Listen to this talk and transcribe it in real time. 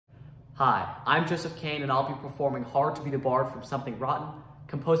Hi, I'm Joseph Kane, and I'll be performing Hard to Be the Bard from Something Rotten,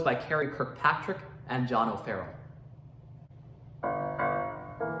 composed by Karey, Kirkpatrick, and John O'Farrell.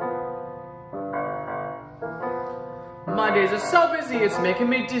 My days are so busy, it's making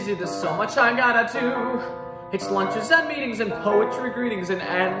me dizzy, there's so much I gotta do. It's lunches and meetings and poetry greetings and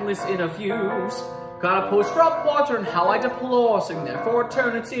endless interviews. Gotta post for a portrait and how I deplore, sing there for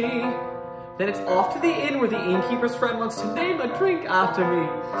eternity. Then it's off to the inn where the innkeeper's friend wants to name a drink after me.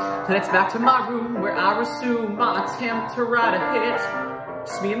 Then it's back to my room where I resume my attempt to write a hit.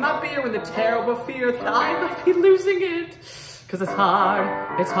 Just me and my beer with the terrible fear that I might be losing it. Cause it's hard,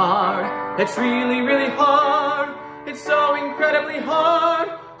 it's really, really hard. It's so incredibly hard.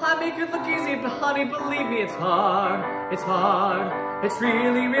 I make it look easy, but honey, believe me, it's hard. It's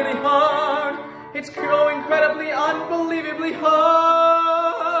really, really hard. It's so incredibly, unbelievably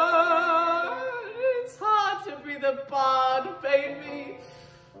hard. It's hard to be the bard, baby.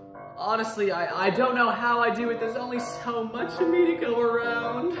 Honestly, I don't know how I do it. There's only so much of me to go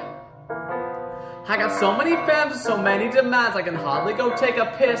around. I got so many fans and so many demands, I can hardly go take a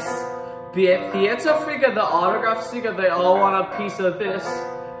piss. Be it theater figure, the autograph seeker, they all want a piece of this.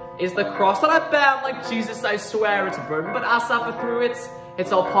 Is the cross that I bear like Jesus, I swear it's a burden, but I suffer through it.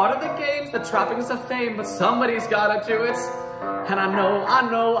 It's all part of the games, the trappings of fame, but somebody's gotta do it. And I know,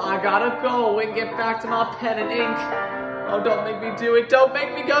 I gotta go and get back to my pen and ink. Oh, don't make me do it, don't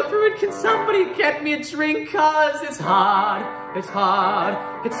make me go through it. Can somebody get me a drink? Cause it's hard,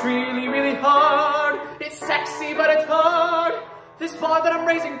 it's really, really hard. It's sexy, but it's hard. This bar that I'm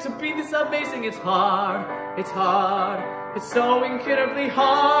raising to be this amazing, it's hard. It's so incredibly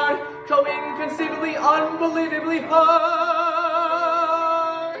hard, so inconceivably, unbelievably hard.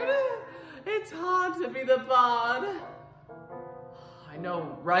 It's hard to be the bard. I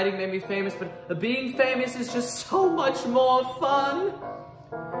know writing made me famous, but being famous is just so much more fun.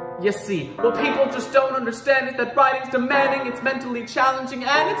 You see, what people just don't understand is that writing's demanding, it's mentally challenging,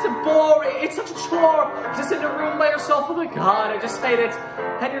 and it's a bore, it's such a chore. Just in a room by yourself, oh my god, I just hate it.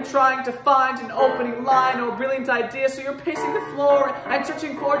 And you're trying to find an opening line or a brilliant idea, so you're pacing the floor and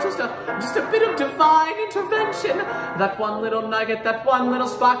searching for just a bit of divine intervention. That one little nugget, that one little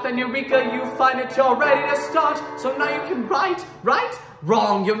spark, then eureka, you find it, you're ready to start. So now you can write?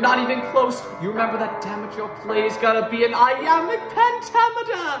 Wrong, you're not even close. You remember that, damn it, your play's gotta be an iambic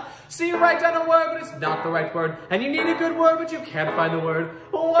pentameter. So you write down a word, but it's not the right word. And you need a good word, but you can't find the word.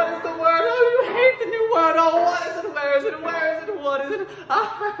 What is the word? Oh, you hate the new word. Oh, what is it? Where is it? Where is it? What is it?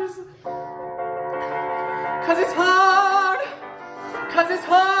 Cause it's hard.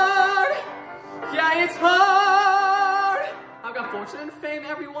 Yeah, it's hard. I've got fortune and fame.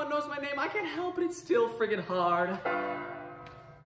 Everyone knows my name. I can't help it. It's still friggin' hard.